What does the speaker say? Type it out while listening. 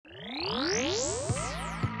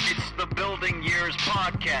Warriors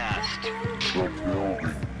podcast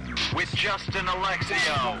with Justin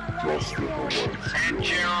Alexio and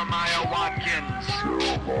Jeremiah Watkins.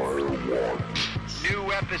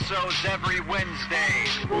 New episodes every Wednesday.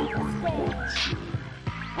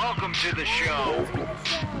 Welcome to the show.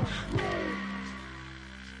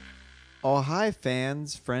 Oh, hi,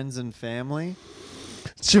 fans, friends, and family.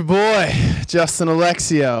 It's your boy, Justin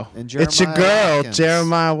Alexio. And it's your Jeremiah girl, Watkins.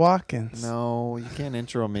 Jeremiah Watkins. No, you can't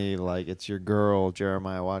intro me like it's your girl,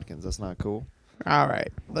 Jeremiah Watkins. That's not cool. All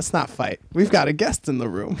right, let's not fight. We've got a guest in the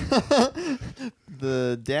room.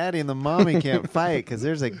 The daddy and the mommy can't fight because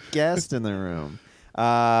there's a guest in the room.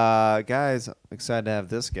 Guys, I'm excited to have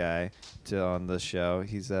this guy on the show.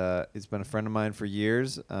 He's been a friend of mine for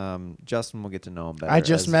years. Justin will get to know him better. I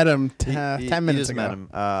just met him 10 minutes just ago. met him.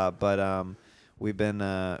 But we've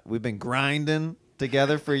been grinding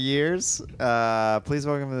together for years. Please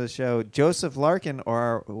welcome to the show Joseph Larkin,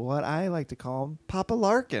 or what I like to call him, Papa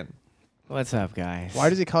Larkin. What's up, guys? Why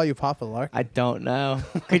does he call you Papa Larkin? I don't know.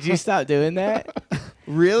 Could you stop doing that?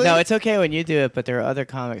 Really? No, it's okay when you do it, but there are other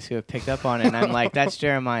comics who have picked up on it, and I'm like, that's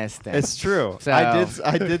Jeremiah's thing. It's true. So-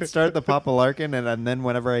 I did start the Papa Larkin, and then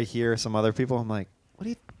whenever I hear some other people, I'm like, what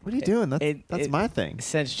are you doing? That's my thing. It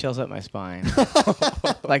sends chills up my spine.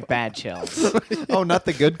 Like bad chills. Oh, not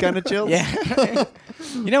the good kind of chills? Yeah.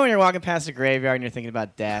 You know when you're walking past a graveyard and you're thinking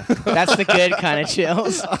about death? That's the good kind of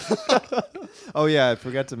chills. Oh, yeah. I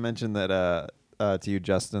forgot to mention that to you,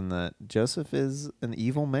 Justin, that Joseph is an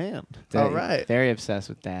evil man. All right. Very obsessed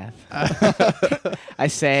with death. I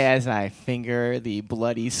say as I finger the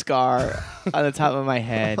bloody scar on the top of my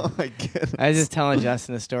head. Oh, my goodness. I was just telling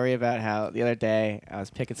Justin a story about how the other day I was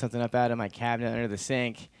picking something up out of my cabinet under the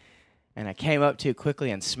sink, and I came up too quickly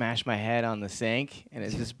and smashed my head on the sink, and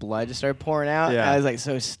just blood just started pouring out. Yeah. I was like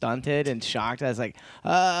so stunted and shocked. I was like,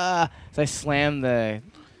 ah! So I slammed the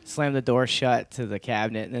door shut to the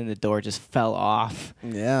cabinet, and then the door just fell off.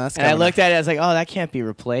 Yeah, that's And I looked at it, I was like, oh, that can't be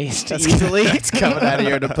replaced easily. It's coming out of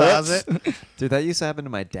your deposit. Dude, that used to happen to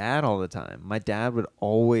my dad all the time. My dad would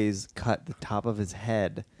always cut the top of his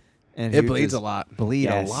head. And he It would bleeds just a lot. Bleed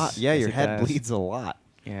Yes. a lot. Yeah, Yes, your it head does. bleeds a lot.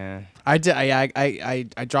 Yeah. I did.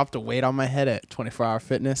 I dropped a weight on my head at 24 Hour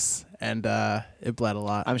Fitness, and it bled a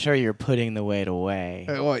lot. I'm sure you're putting the weight away.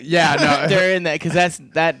 Well, yeah, no. During that, because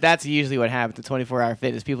that's usually what happens to 24-hour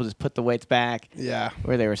fitness. People just put the weights back Yeah.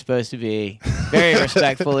 where they were supposed to be, very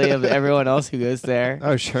respectfully of everyone else who goes there.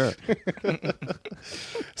 Oh, sure.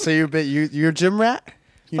 So you're a gym rat?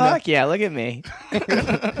 You know? Fuck yeah, look at me. You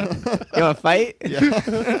want to fight?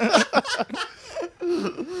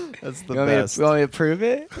 That's the You best. want me to prove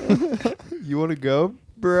it? You want to go,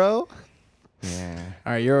 bro? Yeah.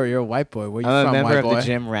 All right, you're a white boy. Where you I'm a from, member white of boy? the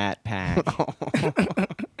Gym Rat Pack.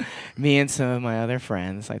 Me and some of my other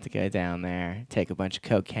friends like to go down there, take a bunch of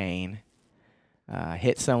cocaine,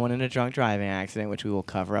 hit someone in a drunk driving accident, which we will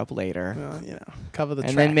cover up later. Well, cover the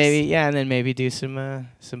And tracks. then maybe do some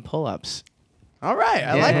pull-ups. All right,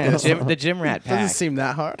 I like this. The Gym Rat Pack. Doesn't seem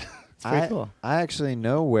that hard. It's pretty cool. I actually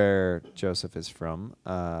know where Joseph is from,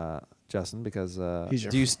 Justin, because He's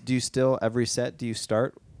your do you still every set do you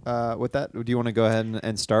start with that? Do you want to go ahead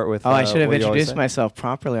and start with? Oh, I should have what you always introduced say? myself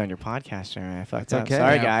properly on your podcast, Jeremy. I fucked It's up. okay.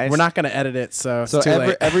 Sorry, Yeah, guys. We're not going to edit it, so So it's too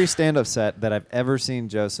late. every stand-up set that I've ever seen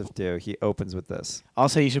Joseph do, he opens with this.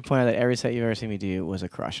 Also, you should point out that every set you've ever seen me do was a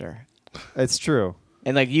crusher. It's true.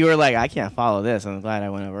 And like you were like, I can't follow this. I'm glad I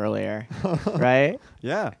went up earlier, right?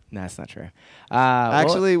 Yeah. No, that's not true.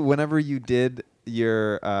 Actually, whenever you did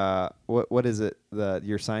your what is it,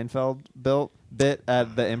 your Seinfeld bit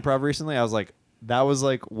at the Improv recently, I was like, that was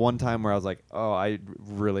like one time where I was like, oh, I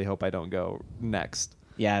really hope I don't go next,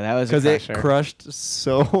 yeah, that was a because it crusher. crushed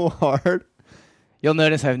so hard. You'll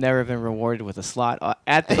notice I've never been rewarded with a slot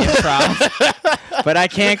at the Improv, but I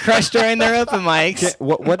can crush during their open mics.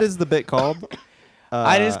 What is the bit called?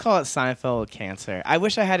 I just call it Seinfeld cancer. I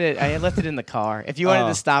wish I had it. I had left it in the car. If you wanted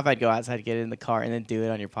to stop, I'd go outside, get it in the car, and then do it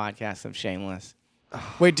on your podcast. I'm shameless.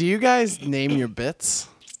 Wait, do you guys name your bits?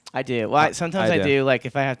 I do. Well, sometimes I I do. do. Like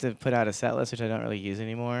if I have to put out a set list, which I don't really use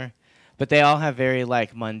anymore. But they all have very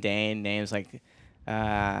like mundane names. Like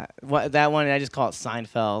that one, I just call it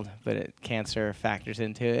Seinfeld, but cancer factors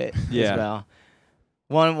into it Yeah. as well.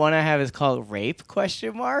 One I have is called Rape ?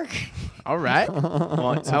 All right. I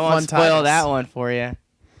won't fun spoil titles. that one for you.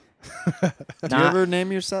 Do you ever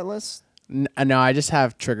name your set list? No, I just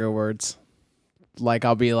have trigger words. Like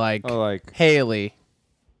I'll be like, Oh, like Haley,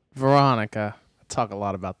 Veronica. I talk a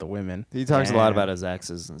lot about the women. he talks a Yeah. lot about his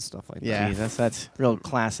exes and stuff like Yeah. Jeez, that's real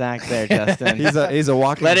class act there, Justin. that. He's a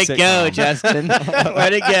walking. Let it go, sitcom. Justin.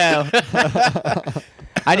 Let it go.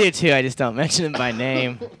 I do too. I just don't mention them by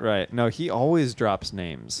name. Right. No, he always drops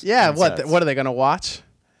names. Yeah, on what sets. what are they gonna watch?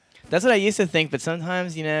 That's what I used to think, but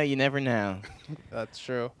sometimes, you never know. That's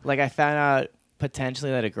true. Like, I found out potentially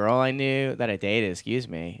that a girl I knew that I dated,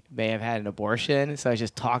 may have had an abortion. So I was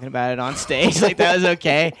just talking about it on stage, like that was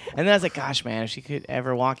okay. And then I was like, gosh, man, if she could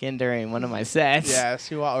ever walk in during one of my sets, Yeah,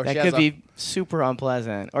 or that she could has be super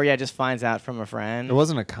unpleasant. Or yeah, just finds out from a friend. It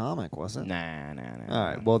wasn't a comic, was it? Nah. All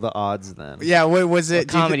right. Well, the odds then. Yeah, what was A it?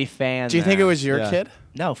 Do you comedy fan. Do you think it though. was your Yeah. kid?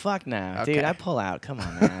 No, fuck no. Okay. Dude, I pull out. Come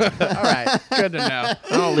on, man. All right, good to know.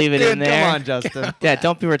 I don't leave it in there. Come on, Justin. Yeah,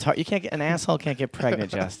 don't be retarded. You can't get an asshole can't get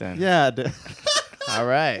pregnant, Justin. Yeah. All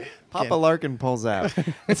right. Papa Larkin pulls out.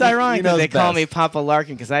 It's ironic He that knows they call me best. Papa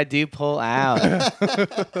Larkin because I do pull out.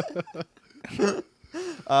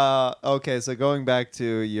 Okay, so going back to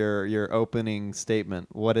your opening statement,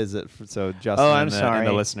 what is it? So Justin I'm and the sorry.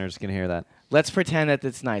 listeners can hear that. Let's pretend that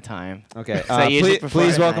it's nighttime. Okay. So I usually please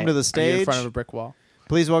prefer at welcome night. to the Are you stage. in front of a brick wall?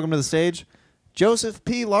 Please welcome to the stage, Joseph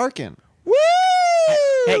P. Larkin. Woo!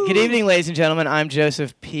 Hey, good evening, ladies and gentlemen. I'm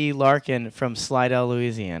Joseph P. Larkin from Slidell,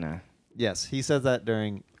 Louisiana. Yes, he says that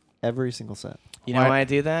during every single set. You know Why- why I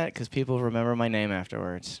do that? Because people remember my name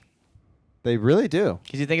afterwards. They really do.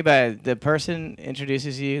 Because you think about it, the person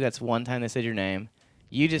introduces you, that's one time they said your name.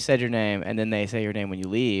 You just said your name, and then they say your name when you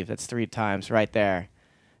leave. That's 3 times right there.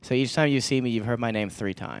 So each time you see me, you've heard my name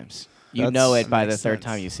 3 times. You That's- know it by the makes 3rd sense.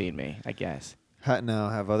 time you've seen me, I guess. Now,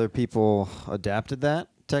 have other people adapted that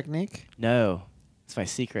technique? No. It's my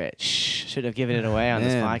secret. Shh. Should have given it away on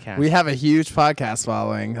this Man. podcast. We have a huge podcast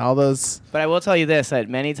following. All those. But I will tell you this, that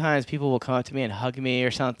many times people will come up to me and hug me or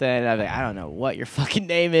something. And I'm like, I don't know what your fucking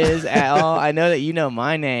name is at all. I know that you know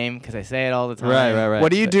my name because I say it all the time. Right.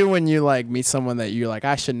 What do you do when you like meet someone that you're like,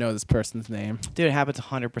 I should know this person's name? Dude, it happens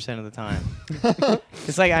 100% of the time.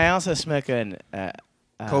 It's like I also smoke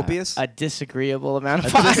Copious? a disagreeable amount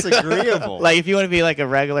of pot. Disagreeable. Like if you want to be like a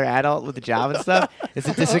regular adult with a job and stuff, it's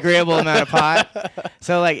a disagreeable amount of pot.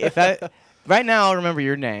 So like right now I'll remember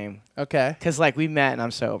your name Okay. because like we met and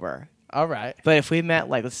I'm sober. All right. But if we met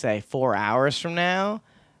like let's say 4 hours from now,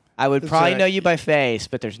 I would It's probably like- know you by face,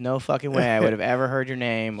 but there's no fucking way I would have ever heard your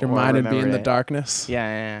name. Your or mind would be in remembered the it. darkness.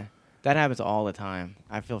 Yeah. That happens all the time.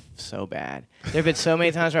 I feel so bad. There have been so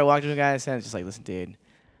many times where I walked to a guy and said, just like, listen, dude,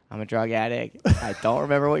 I'm a drug addict. I don't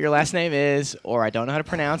remember what your last name is, or I don't know how to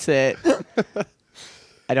pronounce it.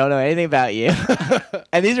 I don't know anything about you.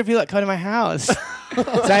 And these are people that come to my house. So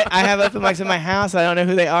I have open mics in my house. I don't know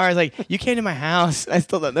who they are. It's like, you came to my house. I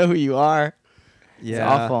still don't know who you are. yeah. It's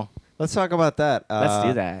awful. Let's talk about that. Let's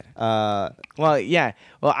do that. Well, yeah.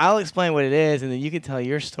 Well, I'll explain what it is, and then you can tell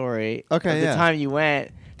your story Okay, of the yeah. time you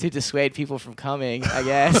went to dissuade people from coming, I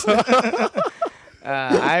guess.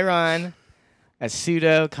 I run a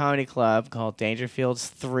pseudo comedy club called Dangerfields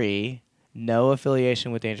 3. No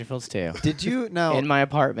affiliation with Dangerfields 2. Did you now? In my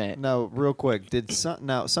apartment. No, real quick.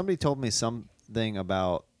 Somebody told me something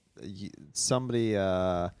about somebody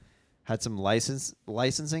had some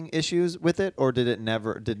licensing issues with it, or did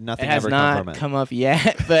nothing It has ever come not from it? come up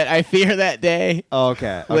yet, but I fear that day. Oh,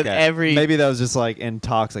 okay. with okay. every- maybe that was just like in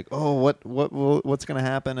talks, like, oh, what's gonna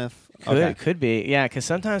happen if? Could be. Yeah, because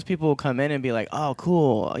sometimes people will come in and be like, oh,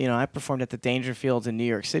 cool. I performed at the Dangerfields in New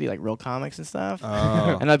York City, like real comics and stuff.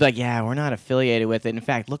 Oh. And I'd be like, yeah, we're not affiliated with it. In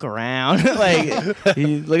fact, look around. Like,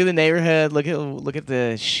 you look at the neighborhood. Look at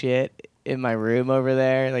the shit in my room over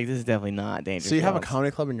there. Like, this is definitely not Dangerfields. So you have a comedy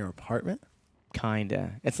club in your apartment?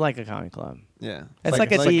 Kinda. It's like a comedy club. Yeah. It's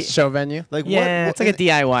like a Like a show venue? like yeah, it's like a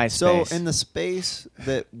DIY So space. in the space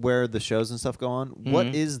where the shows and stuff go on, what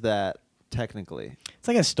Mhm. is that technically? It's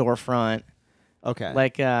like a storefront. Okay.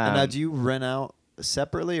 Like, and now, do you rent out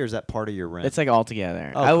separately, or is that part of your rent? it's like all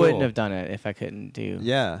together. Oh, I wouldn't cool. have done it if I couldn't do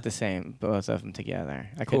Yeah. the same, both of them together.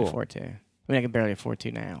 I couldn't Cool. afford to. I mean, I can barely afford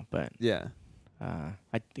to now, but Yeah.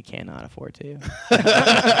 I cannot afford to.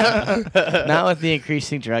 Not with the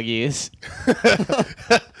increasing drug use.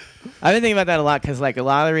 I've been thinking about that a lot because, like, a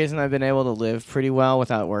lot of the reason I've been able to live pretty well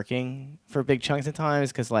without working for big chunks of time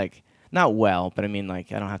is because, like, not well, but I mean,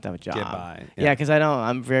 like, I don't have to have a job. Get by. Yeah, because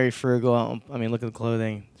I'm very frugal. I mean, look at the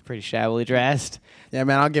clothing. It's pretty shabbily dressed. Yeah,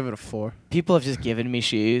 man, I'll give it a 4. People have just given me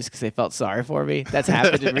shoes because they felt sorry for me. That's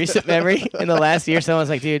happened in recent memory. In the last year, someone's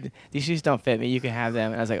like, dude, these shoes don't fit me. You can have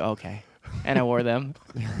them. And I was like, okay. And I wore them.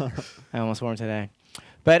 I almost wore them today.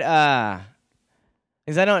 But,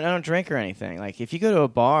 because I don't drink or anything. Like, if you go to a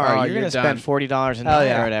bar, Oh, you're you're going to done. spend $40 a Hell night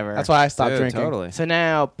yeah. or whatever. That's why I stopped Dude, drinking. Totally. So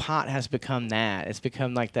now pot has become that. It's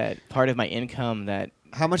become like that part of my income that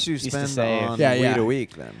How much do you Used to spend save. on Yeah, weed yeah. a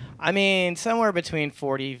week then? I mean, somewhere between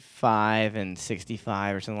 45 and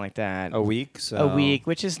 65 or something like that. A week? So A week,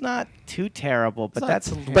 which is not too terrible, but not that's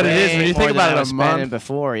terrible. But it is, way when you more think than about I it, was a month. spending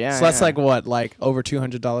before. Yeah. So that's yeah. like what, like over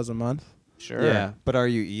 $200 a month? Sure. Yeah. But are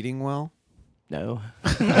you eating well? No.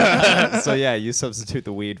 So yeah, you substitute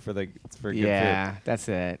the weed for good Yeah, that's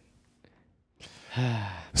it.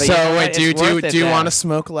 But So you know what? wait, do you It's worth it, do you though. want to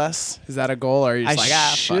smoke less? Is that a goal, or are you I just like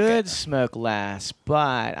fuck should it? smoke less,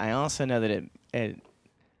 but I also know that it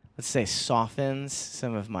let's say softens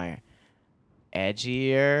some of my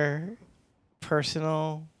edgier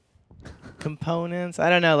personal components. I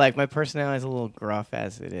don't know, like my personality is a little gruff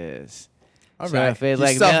as it is. All So right, if it, you're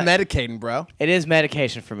like, self-medicating, bro. It is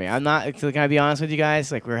medication for me. I'm not. Can I be honest with you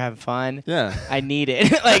guys? Like we're having fun. Yeah. I need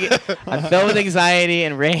it. Like I'm filled with anxiety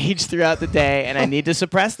and rage throughout the day, and I need to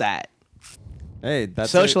suppress that. Hey,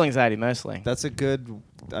 that's Social anxiety mostly. That's a good.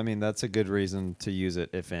 I mean, that's a good reason to use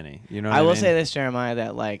it, if any. You know. What I will mean? say this, Jeremiah,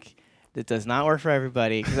 that like it does not work for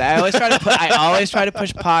everybody because I always try to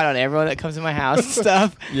push pot on everyone that comes in my house and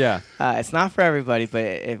stuff. Yeah. It's not for everybody,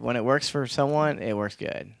 but when it works for someone, it works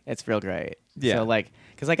good. It's real great. Yeah. So like,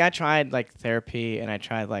 cause like I tried like therapy and I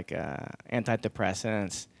tried like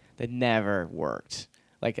antidepressants that never worked.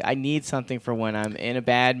 Like I need something for when I'm in a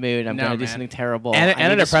bad mood. I'm No, gonna do man. something terrible. And I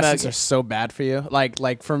need to smoke antidepressants it. are so bad for you.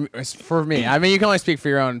 Like for me, I mean, you can only speak for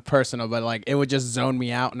your own personal, but like it would just zone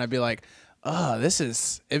me out, and I'd be like, oh, this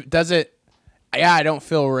is. It does it. Yeah, I don't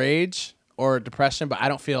feel rage or depression, but I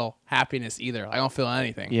don't feel happiness either. I don't feel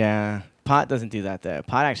anything. Yeah. Pot doesn't do that though.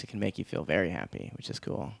 Pot actually can make you feel very happy, which is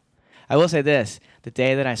cool. I will say this: the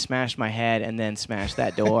day that I smashed my head and then smashed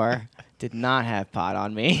that door did not have pot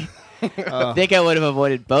on me. I think I would have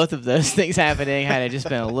avoided both of those things happening had I just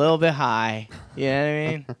been a little bit high. You know what I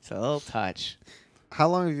mean? It's a little touch. How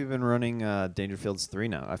long have you been running Dangerfields 3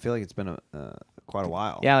 now? I feel like it's been quite a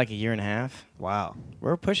while. Yeah, like a year and a half. Wow.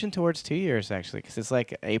 We're pushing towards 2 years actually, because it's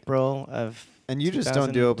like April of. And you just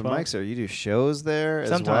don't do open 2012. mics there. You do shows there as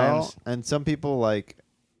well. Sometimes. And some people like,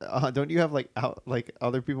 don't you have like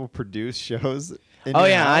other people produce shows? In Oh your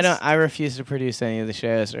yeah, I house? don't. I refuse to produce any of the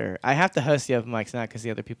shows, or I have to host the open mics not because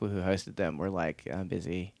the other people who hosted them were like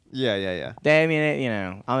busy. Yeah. I mean, you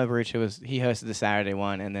know, Alma Barucha he hosted the Saturday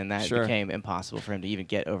one, and then that Sure. became impossible for him to even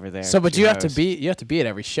get over there. So, but you have to host. be at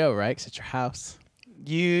every show, right? 'Cause it's your house.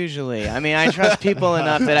 Usually, I mean, I trust people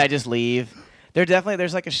enough that I just leave.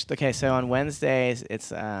 There's like okay. So on Wednesdays, it's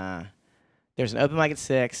there's an open mic at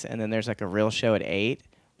 6, and then there's like a real show at 8.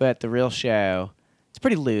 But the real show, it's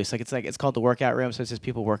pretty loose. It's called the workout room, so it's just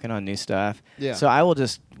people working on new stuff. Yeah. So I will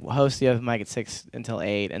just host the open mic at 6 until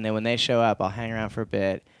 8, and then when they show up, I'll hang around for a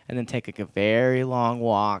bit, and then take like a very long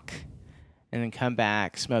walk, and then come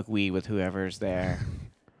back, smoke weed with whoever's there,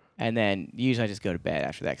 and then usually I just go to bed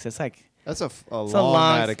after that because it's like. That's a It's long a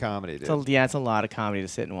long- night of comedy, dude. It's a lot of comedy to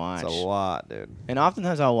sit and watch. It's a lot, dude. And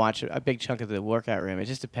oftentimes I'll watch a big chunk of the workout room. It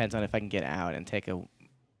just depends on if I can get out and take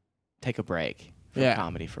a break from Yeah.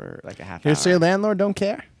 comedy for like a half Here, hour. so your landlord don't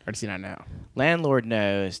care, or does he not know? Landlord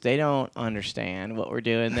knows. They don't understand what we're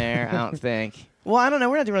doing there, I don't think. Well, I don't know.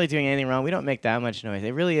 We're not really doing anything wrong. We don't make that much noise.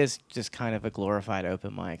 It really is just kind of a glorified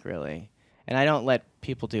open mic, really. And I don't let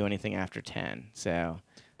people do anything after 10. So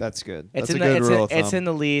That's good. it's That's in a good rule of thumb. it's in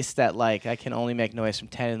the lease that like I can only make noise from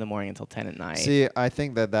 10 in the morning until 10 at night. See, I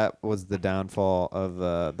think that was the downfall of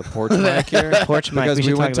the porch mic here. Porch mic, because we we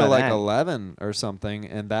should went talk to about like that. 11 or something,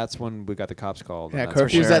 and that's when we got the cops called. Yeah, and that's when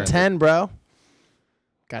curfew's we- at 10, bro.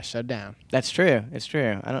 Got shut down. That's true. It's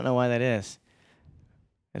true. I don't know why that is.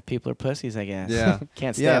 If people are pussies, I guess. Yeah.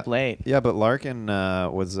 Can't stay Yeah. up late. Yeah, but Larkin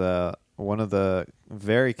was one of the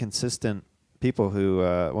very consistent people who,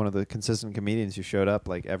 one of the consistent comedians who showed up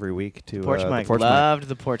like every week to Porch the mic. porch mic. Loved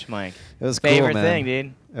the porch mic. It was Favorite cool, man. thing,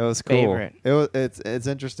 dude. It was cool. Favorite. It's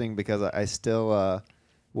interesting because I still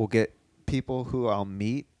will get people who I'll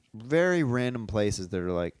meet very random places that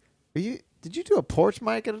are like, did you do a porch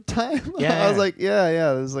mic at a time? Yeah. I was like,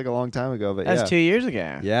 yeah. This was like a long time ago, but That yeah. was 2 years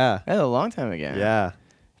ago. Yeah. That was a long time ago. Yeah.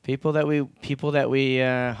 People that we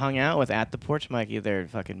hung out with at the porch mic either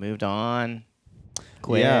fucking moved on,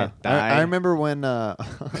 quit, Yeah. died. I remember when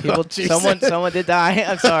People, someone did die.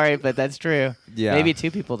 I'm sorry, but that's true. Yeah. Maybe 2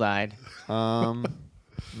 people died. I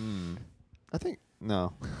think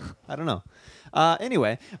no. I don't know.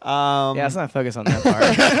 Anyway, Yeah, let's not focus on that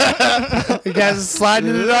part. You guys are sliding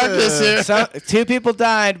into the darkness here. 2 people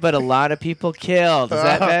died, but a lot of people killed. Is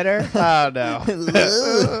that better? Oh no.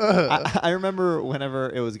 I remember whenever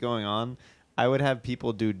it was going on, I would have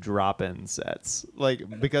people do drop-in sets, like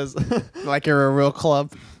because. Like you're a real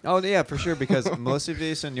club. Oh yeah, for sure. Because most of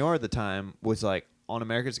the Senor at the time was like on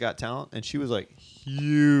America's Got Talent, and she was like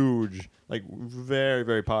huge, like very,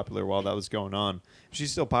 very popular while that was going on.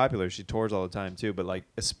 She's still popular. She tours all the time too, but like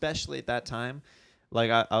especially at that time, like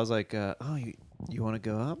I was like, oh, you want to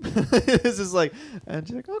go up? This is like, and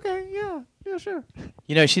she's like, okay, yeah, sure.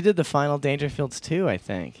 You know, she did the final Dangerfields too, I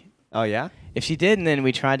think. Oh yeah. If she did, and then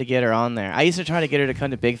we tried to get her on there. I used to try to get her to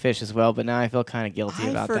come to Big Fish as well, but now I feel kind of guilty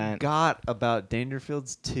about that. I forgot about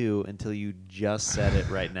Dangerfields 2 until you just said it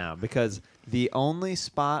right now, because the only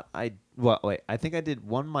spot I think I did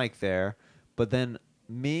one mic there, but then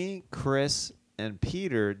me, Chris, and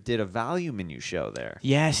Peter did a value menu show there.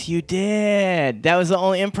 Yes, you did. That was the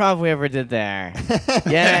only improv we ever did there.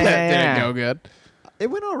 Yeah. Did it go good? It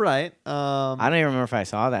went all right. I don't even remember if I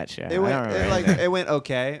saw that show. It went it went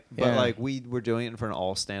okay, but Yeah. like we were doing it in front of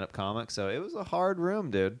all stand-up comics, so it was a hard room,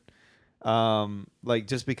 dude. Like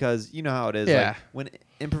just because you know how it is. Yeah. Like when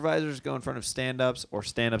improvisers go in front of stand-ups or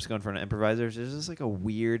stand-ups go in front of improvisers, there's just like a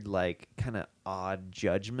weird, like kind of odd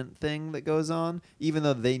judgment thing that goes on. Even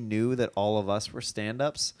though they knew that all of us were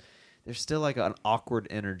stand-ups, there's still like an awkward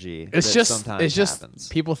energy. It's that sometimes just happens.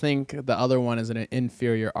 people think the other one is an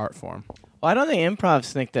inferior art form. Well, I don't think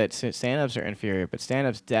improvs think that stand-ups are inferior, but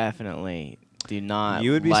stand-ups definitely do not.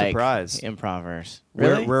 You would be like surprised. Improvers.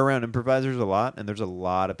 Really? We're around improvisers a lot, and there's a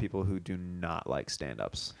lot of people who do not like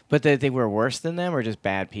stand-ups. But they think we're worse than them, or just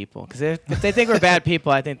bad people? Because if they think we're bad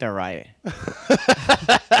people, I think they're right.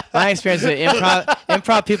 My experience with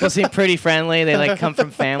improv people seem pretty friendly. They like come from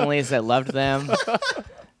families that loved them.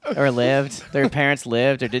 Or lived. Their parents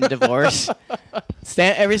lived or didn't divorce.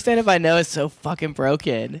 Every stand-up I know is so fucking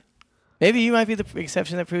broken. Maybe you might be the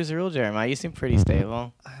exception that proves the rule, Jeremiah. You seem pretty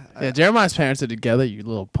stable. Yeah, Jeremiah's parents are together, you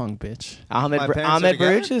little punk bitch. Ahmed My parents are Ahmed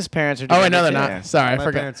together? Baruch's parents are Oh, together. wait, no, they're too. not. Sorry, I My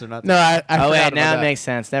forgot. parents are not No, I Oh, forgot wait, about now that. it makes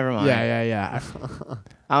sense. Never mind. Yeah.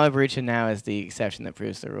 Ahmed Baruch now is the exception that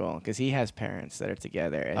proves the rule because he has parents that are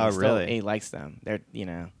together. And Oh, really? He likes them. They're,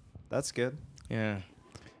 That's good. yeah.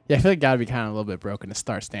 Yeah, I feel like gotta be kind of a little bit broken to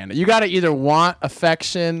start stand-up. You gotta either want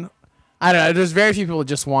affection. I don't know. There's very few people who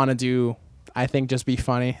just want to do. I think just be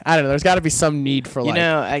funny. I don't know. There's got to be some need for like.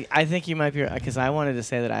 I think you might be because I wanted to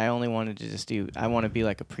say that I only wanted to just I want to be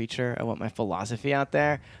like a preacher. I want my philosophy out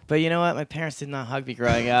there. But you know what? My parents did not hug me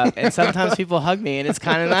growing up, and sometimes people hug me, and it's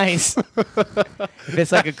kind of nice. If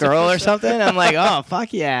it's like a girl or something, I'm like, oh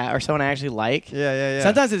fuck yeah, or someone I actually like. Yeah.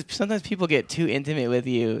 Sometimes people get too intimate with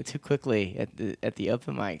you too quickly at the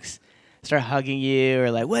open mics. Start hugging you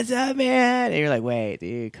or like, what's up, man? And you're like, wait,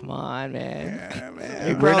 dude, come on, man. Yeah,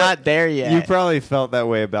 man. We're not there yet. You probably felt that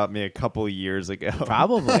way about me a couple years ago.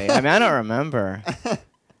 Probably. I mean, I don't remember.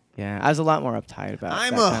 Yeah, I was a lot more uptight about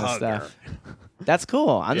I'm that a kind of hugger. stuff. That's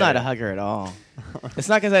cool. I'm not a hugger at all. It's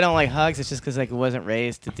not because I don't like hugs. It's just because I wasn't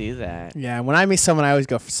raised to do that. Yeah, when I meet someone, I always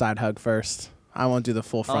go for side hug first. I won't do the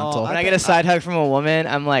full frontal. When I get a side hug from a woman,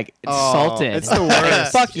 I'm like insulted. it's the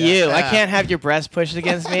worst. Fuck you. I Yeah. can't have your breast pushed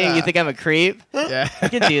against me. You think I'm a creep? yeah. I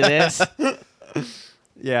can do this.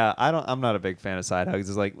 Yeah, I'm not a big fan of side hugs.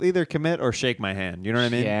 It's like either commit or shake my hand. You know what I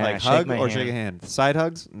mean? Yeah, like shake hug my or hand. shake a hand. Side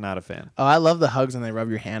hugs, not a fan. Oh, I love the hugs when they rub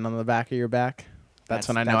your hand on the back of your back. That's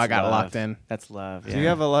when I know I got love. locked in. That's love. Do you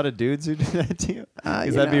have a lot of dudes who do that to you? Because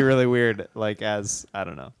you that'd be know. really weird. Like as I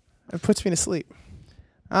don't know. It puts me to sleep.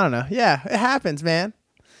 I don't know. Yeah, it happens, man.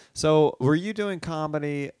 So were you doing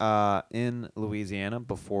comedy in Louisiana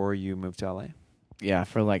before you moved to LA? Yeah,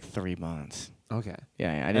 for like 3 months. Okay.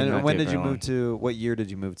 Yeah, I didn't. And when did you move to? What year did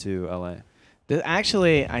you move to LA?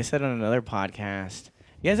 Actually, I said on another podcast.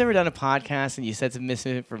 You guys ever done a podcast and you said some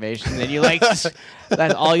misinformation and you like just,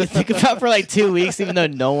 that's all you think about for like 2 weeks, even though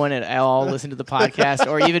no one at all listened to the podcast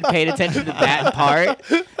or even paid attention to that part?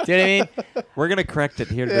 Do you know what I mean? We're gonna correct it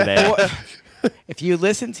here today. If you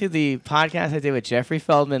listened to the podcast I did with Jeffrey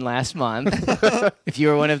Feldman last month, if you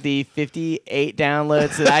were one of the 58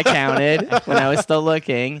 downloads that I counted when I was still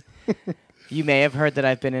looking, you may have heard that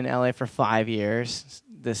I've been in LA for 5 years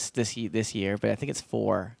this year, but I think it's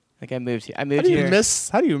 4. Like I moved here.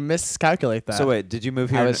 How do you miscalculate that? So wait, did you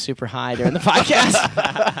move here? I was super high during the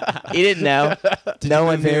podcast. You didn't know. Did no you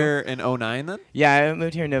one move knew. here in 09 then? Yeah, I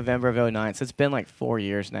moved here in November of 09, so it's been like 4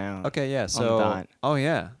 years now. Okay, yeah. the So dot. oh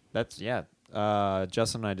yeah, that's yeah.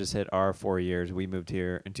 Justin and I just hit our 4 years. We moved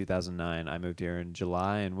here in 2009. I moved here in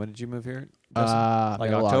July. And when did you move here? Justin?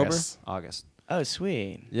 Like middle October? August. August. Oh,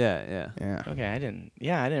 sweet. Yeah. Yeah. Okay, I didn't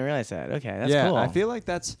realize that. Okay, that's yeah, cool. I feel like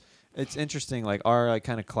it's interesting. Like our like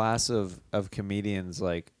kind of class of comedians.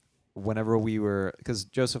 Like whenever we were, because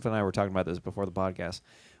Joseph and I were talking about this before the podcast,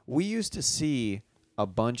 we used to see a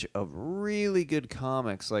bunch of really good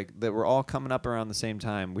comics like that were all coming up around the same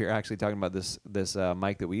time. We were actually talking about this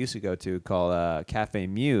mic that we used to go to called Cafe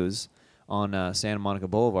Muse on Santa Monica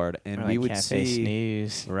Boulevard, and Or we like would Cafe see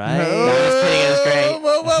Snooze. right. No, I'm just kidding. It was great.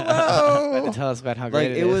 Whoa, whoa, whoa. About to tell us about how Like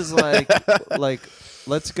great it was like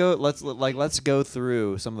let's go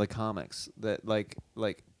through some of the comics that like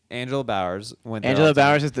Angela Bowers went there all Angela the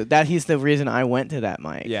time. Bowers is he's the reason I went to that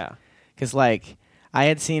mic. Yeah. Because, like, I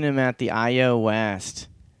had seen him at the IO West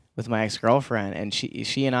with my ex-girlfriend, and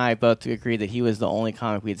she and I both agreed that he was the only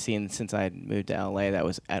comic we'd seen since I had moved to LA that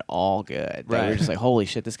was at all good. That we were Right. just like, holy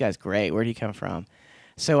shit, this guy's great. Where'd he come from?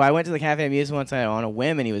 So I went to the Cafe Amusement once night on a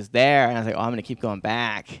whim, and he was there, and I was like, oh, I'm going to keep going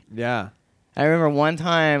back. Yeah. I remember one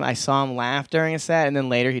time I saw him laugh during a set, and then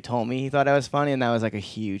later he told me he thought I was funny, and that was like a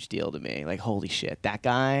huge deal to me. Like, holy shit, that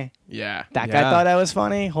guy Yeah. guy Yeah. thought I was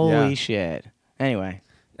funny? Holy Yeah. shit. Anyway,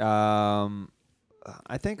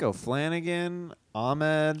 I think O'Flanagan,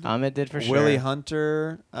 Ahmed, Ahmed did for sure. Willie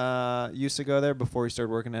Hunter used to go there before he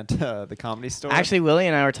started working at the Comedy Store. Actually, Willie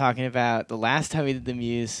and I were talking about the last time we did the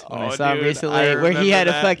Muse when I Oh, saw him dude, recently, I where he remember had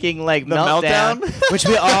a that. fucking like The meltdown, meltdown? which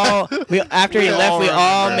after he We left, all we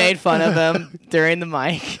all remember. made fun of him during the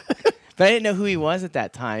mic. But I didn't know who he was at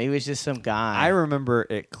that time. He was just some guy. I remember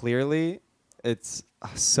it clearly. It's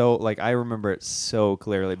so like I remember it so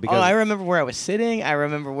clearly because I remember where I was sitting. I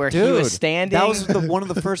remember where dude, he was standing. That was one of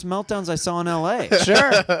the first meltdowns I saw in LA.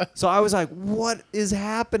 sure. So I was like, "What is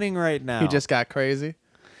happening right now?" He just got crazy.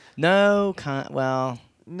 No,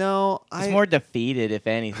 no. it's more defeated, if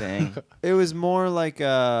anything. It was more like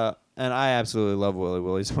and I absolutely love Willie.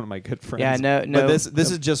 Willie's one of my good friends. Yeah, no. But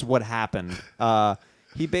this is just what happened.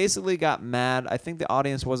 He basically got mad. I think the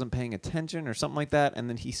audience wasn't paying attention or something like that, and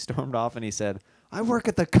then he stormed off and he said, "I work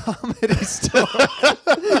at the Comedy Store,"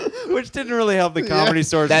 which didn't really help the Comedy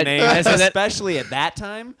Store's name, especially at that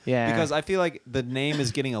time. Yeah. Because I feel like the name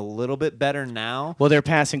is getting a little bit better now. Well, they're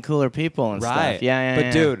passing cooler people and Right. stuff. Yeah.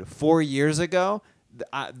 But dude, 4 years ago,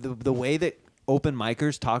 the way that open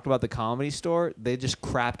micers talked about the Comedy Store, they just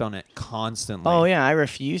crapped on it constantly. Oh yeah, I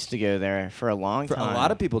refused to go there for a long A time. lot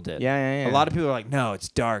of people did. Yeah. A lot of people are like, no, it's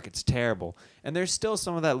dark, it's terrible. And there's still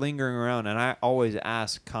some of that lingering around. And I always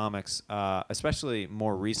ask comics, especially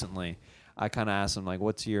more recently, I kind of ask them, like,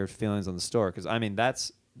 what's your feelings on the store? Because, I mean,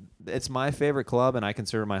 it's my favorite club, and I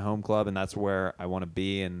consider it my home club, and that's where I want to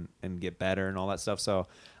be and get better and all that stuff. So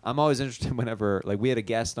I'm always interested whenever, like, we had a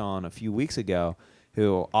guest on a few weeks ago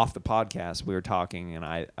who, off the podcast, we were talking, and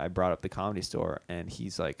I brought up the Comedy Store, and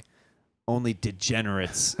he's like, only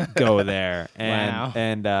degenerates go there. And, Wow.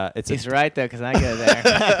 And it's He's right though, because I go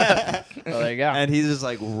there. Well, there you go. and he's just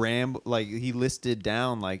like like he listed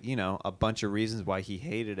down like, you know, a bunch of reasons why he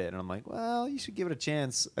hated it, and I'm like, well, you should give it a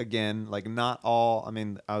chance again. Like, not all. I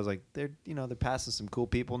mean, I was like, they're passing some cool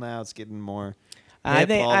people now. It's getting more. I hip,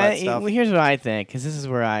 think all that stuff. well, here's what I think, because this is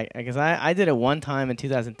where I did it one time in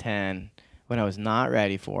 2010 when I was not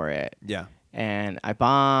ready for it, Yeah. and I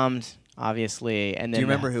bombed obviously. And then Do you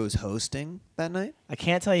remember who was hosting that night? I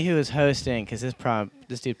can't tell you who was hosting because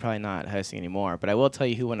this dude probably not hosting anymore. But I will tell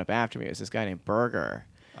you who went up after me. It was this guy named Burger.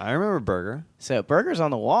 I remember Burger. So Burger's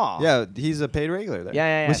on the wall. Yeah, he's a paid regular there.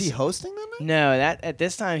 Yeah. Was he hosting that night? No, that at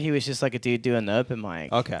this time he was just like a dude doing the open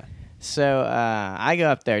mic. Okay. So I go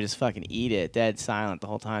up there, just fucking eat it, dead silent the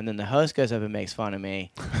whole time. Then the host goes up and makes fun of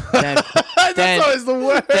me. then, That's always the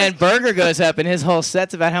worst. then Burger goes up and his whole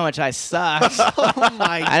set's about how much I suck. Oh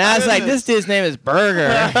my And I was like, this dude's name is Burger.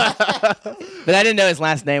 But I didn't know his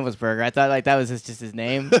last name was Burger. I thought like that was just his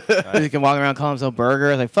name. He can walk around calling himself Burger. I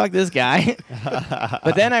was like, fuck this guy.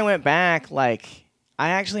 But then I went back, like I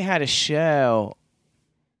actually had a show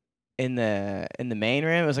in the main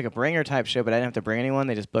room. It was like a bringer type show, but I didn't have to bring anyone.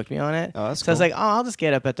 They just booked me on it. Oh, that's So I was cool. like, oh, I'll just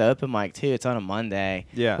get up at the open mic too. It's on a Monday.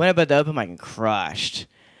 Yeah. Went up at the open mic and crushed.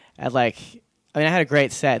 At like, I mean, I had a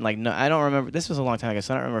great set. And like, no, I don't remember. This was a long time ago,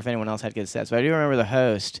 so I don't remember if anyone else had good sets. But I do remember the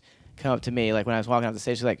host come up to me like when I was walking off the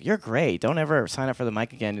stage. She's like, "You're great. Don't ever sign up for the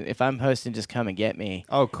mic again. If I'm hosting, just come and get me."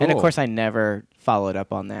 Oh, cool. And of course, I never followed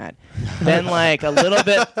up on that. Then like a little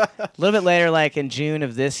bit later, like in June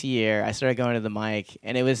of this year, I started going to the mic,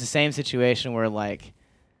 and it was the same situation where like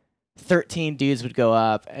 13 dudes would go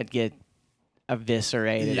up and get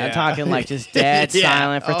eviscerated. Yeah. I'm talking like just dead Yeah.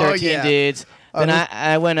 silent for Oh, 13 yeah. dudes. Oh, Then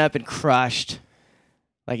I went up and crushed.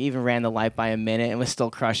 Like even ran the light by a minute and was still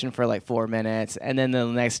crushing for like 4 minutes. And then the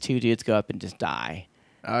next two dudes go up and just die.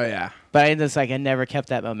 Oh yeah. But I just like I never kept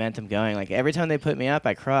that momentum going. Like every time they put me up,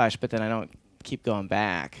 I crush, but then I don't keep going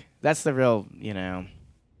back. That's the real,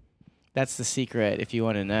 that's the secret. If you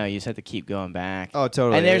want to know, you just have to keep going back. Oh,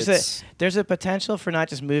 totally. And It's- there's a potential for not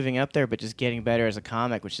just moving up there, but just getting better as a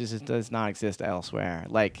comic, which just does not exist elsewhere.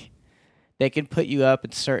 Like they can put you up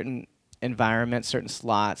in certain environments, certain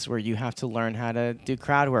slots where you have to learn how to do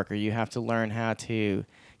crowd work, or you have to learn how to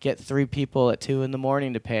get 3 people at 2 in the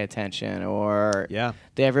morning to pay attention, or Yeah.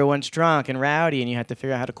 everyone's drunk and rowdy and you have to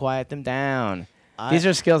figure out how to quiet them down. These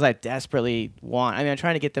are skills I desperately want. I mean, I'm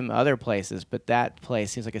trying to get them other places, but that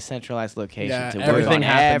place seems like a centralized location Yeah, to work everything on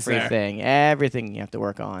happens there. everything you have to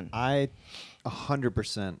work on. I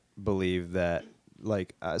 100% believe that,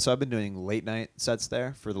 like, so I've been doing late night sets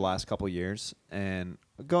there for the last couple years, and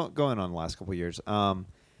going on the last couple years.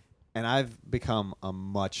 And I've become a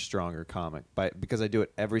much stronger comic because I do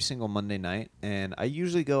it every single Monday night, and I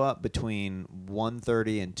usually go up between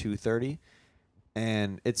 1:30 and 2:30,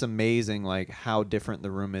 and it's amazing like how different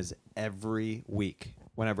the room is every week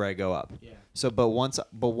whenever I go up. Yeah. So, but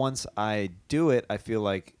once I do it, I feel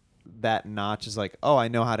like that notch is like, oh, I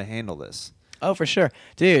know how to handle this. Oh, for sure.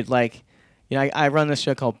 Dude, like, you know, I run this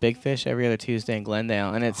show called Big Fish every other Tuesday in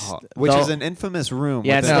Glendale, and it's Which is an infamous room.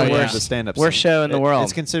 Yeah, it's within the worst- the stand-up worst scene. show in the world.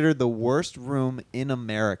 It's considered the worst room in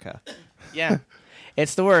America. Yeah.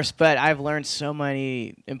 It's the worst, but I've learned so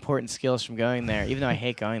many important skills from going there, even though I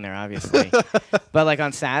hate going there, obviously. But like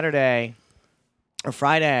on Saturday or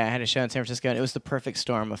Friday, I had a show in San Francisco, and it was the perfect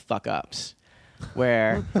storm of fuck-ups,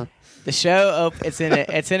 where the show, it's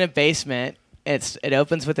in a basement. It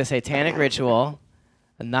opens with a satanic ritual.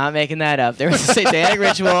 I'm not making that up. There was a satanic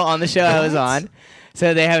ritual on the show I was on.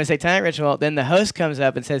 So they have a satanic ritual. Then the host comes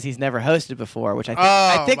up and says he's never hosted before, which I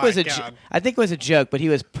think my was God. I think was a joke, but he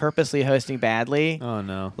was purposely hosting badly. Oh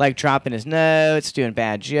no. Like dropping his notes, doing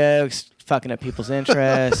bad jokes, fucking up people's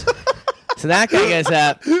interests. So that guy goes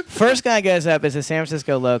up. First guy goes up is a San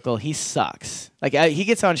Francisco local. He sucks. Like he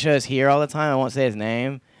gets on shows here all the time. I won't say his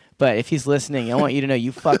name, but if he's listening, I want you to know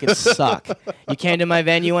you fucking suck. You came to my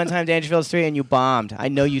venue one time, Dangerfield Street, and you bombed. I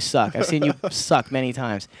know you suck. I've seen you suck many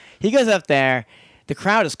times. He goes up there. The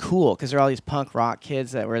crowd is cool because they're all these punk rock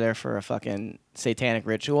kids that were there for a fucking satanic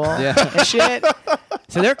ritual and shit.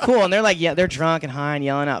 So they're cool, and they're like, yeah, they're drunk and high and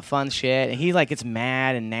yelling out fun shit. And he like gets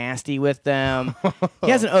mad and nasty with them.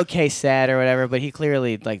 He has an okay set or whatever, but he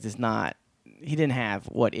clearly like does not. He didn't have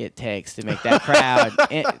what it takes to make that crowd.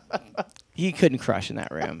 He couldn't crush in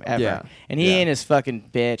that room ever. Yeah. And he and his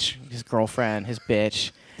fucking bitch, his girlfriend, his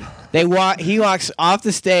bitch. He walks off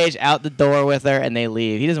the stage, out the door with her, and they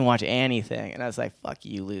leave. He doesn't watch anything. And I was like, fuck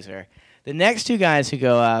you, loser. The next 2 guys who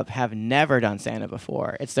go up have never done stand-up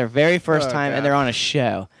before. It's their very first time, God. and they're on a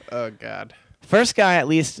show. Oh God. First guy at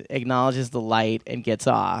least acknowledges the light and gets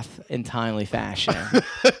off in timely fashion.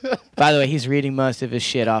 By the way, he's reading most of his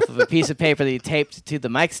shit off of a piece of paper that he taped to the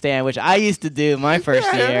mic stand, which I used to do my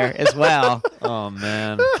first year as well. Oh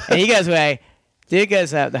man. And he goes away. Dude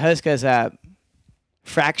goes up. The host goes up.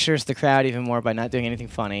 Fractures the crowd even more by not doing anything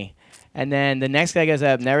funny. And then the next guy goes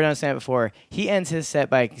up, never done stand before. He ends his set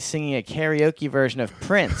by singing a karaoke version of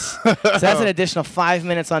Prince. So that's an additional 5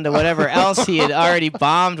 minutes onto whatever else he had already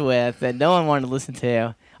bombed with that no one wanted to listen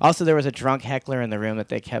to. Also, there was a drunk heckler in the room that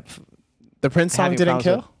they kept The Prince song having didn't problems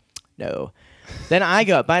kill? with. No. Then I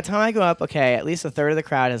go up. By the time I go up, okay, at least a third of the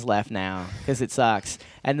crowd has left now because it sucks.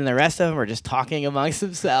 And then the rest of them are just talking amongst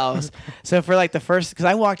themselves. So for like the first, because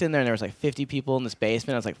I walked in there and there was like 50 people in this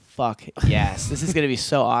basement. I was like, fuck, yes. This is going to be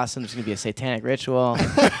so awesome. There's going to be a satanic ritual.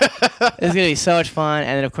 It's going to be so much fun.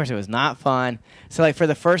 And then, of course, it was not fun. So like for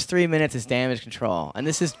the first 3 minutes, it's damage control. And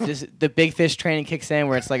this is just the Big Fish training kicks in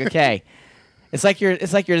where it's like, okay, it's like you're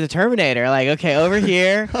the Terminator. Like, okay, over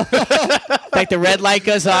here, like the red light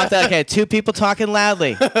goes off. Okay, 2 people talking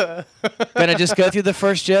loudly. Gonna just go through the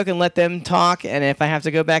first joke and let them talk. And if I have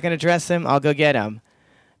to go back and address them, I'll go get them.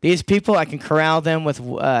 These people, I can corral them with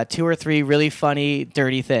 2 or 3 really funny,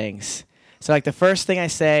 dirty things. So like the first thing I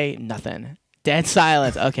say, nothing. Dead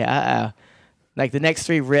silence. Okay, Like the next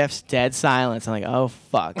 3 riffs, dead silence. I'm like, oh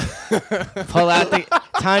fuck. Pull out the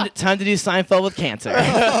time to do Seinfeld with cancer.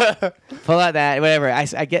 Pull out that whatever. I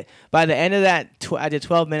get by the end of that. I did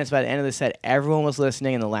 12 minutes. By the end of the set, everyone was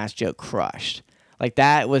listening, and the last joke crushed. Like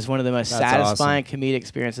that was one of the most That's satisfying comedic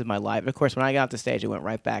experiences of my life. Of course, when I got off the stage, it went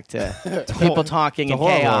right back to people talking and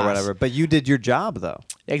chaos Or whatever. But you did your job though.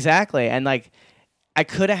 Exactly, and like. I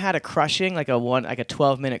could have had a crushing, like a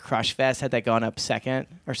 12-minute crush fest, had that gone up second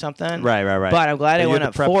or something. Right. But I'm glad But it you went had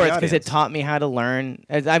up to prep the fourth because it audience. taught me how to learn.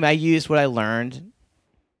 I used what I learned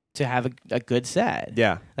to have a good set.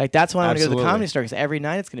 Yeah. Like that's why I want to go to the Absolutely. Comedy Store because every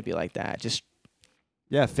night it's going to be like that. Just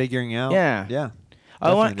Yeah. Figuring out. Yeah. Yeah.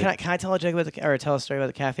 I want. Definitely Can I tell a joke about or tell a story about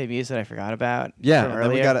the Cafe Muse that I forgot about? Yeah. from Then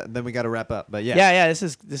we earlier? gotta wrap up. But yeah. Yeah.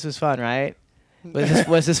 This was fun, right?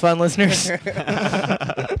 Was this fun, listeners?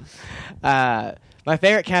 My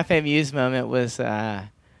favorite Cafe Muse moment was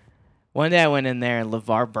one day I went in there and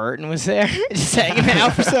LeVar Burton was there, just hanging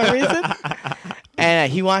out for some reason.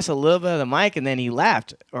 And he watched a little bit of the mic, and then he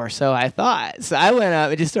left, or so I thought. So I went up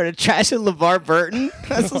and just started trashing LeVar Burton.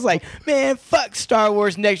 I was like, man, fuck Star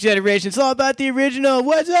Wars Next Generation. It's all about the original.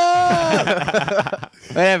 What's up?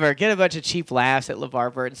 Whatever. Get a bunch of cheap laughs at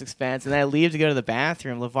LeVar Burton's expense, and then I leave to go to the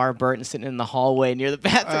bathroom. LeVar Burton sitting in the hallway near the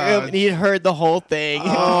bathroom, and he had heard the whole thing.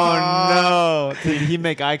 Oh no! Did he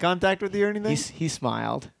make eye contact with you or anything? He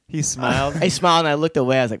smiled. He smiled. I smiled and I looked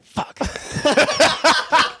away. I was like, fuck.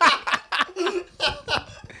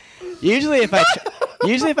 Usually if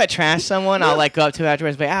I trash someone, I'll like go up to him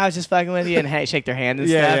afterwards and be like, I was just fucking with you, and shake their hand and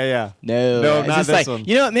stuff. Yeah. No, not it's just this like, one.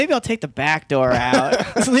 you know what? Maybe I'll take the back door out.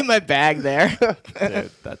 Just leave my bag there. Dude,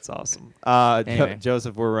 that's awesome. Anyway.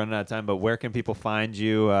 Joseph, we're running out of time, but where can people find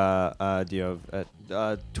you? Do you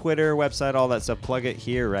have Twitter, website, all that stuff? Plug it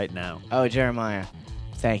here right now. Oh, Jeremiah,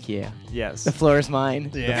 thank you. Yes. The floor is mine.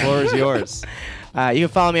 The floor is yours. You can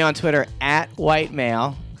follow me on Twitter at white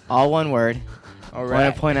male, all one word. All I right.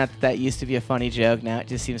 want to point out that used to be a funny joke. Now it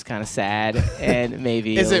just seems kind of sad and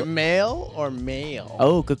maybe. Is it male or male?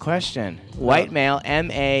 Oh, good question. White male,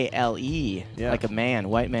 M-A-L-E, Yeah. like a man,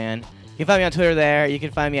 white man. You can find me on Twitter there. You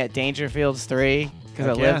can find me at Dangerfields 3 because I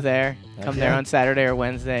Heck yeah. live there. Heck Come there yeah. on Saturday or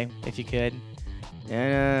Wednesday if you could.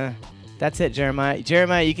 And that's it, Jeremiah.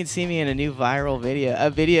 Jeremiah, you can see me in a new viral video.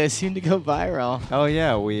 A video soon to go viral. Oh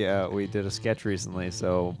yeah, we did a sketch recently,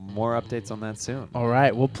 so more updates on that soon. All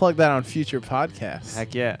right. We'll plug that on future podcasts.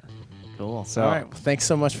 Heck yeah. Cool. So All right. Well, thanks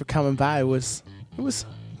so much for coming by. It was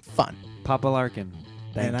fun. Papa Larkin,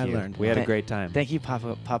 thank And I you. learned. We had a Thank- great time. Thank you,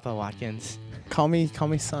 Papa Watkins. Call me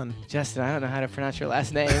son. Justin, I don't know how to pronounce your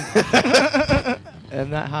last name.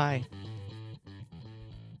 I'm not high.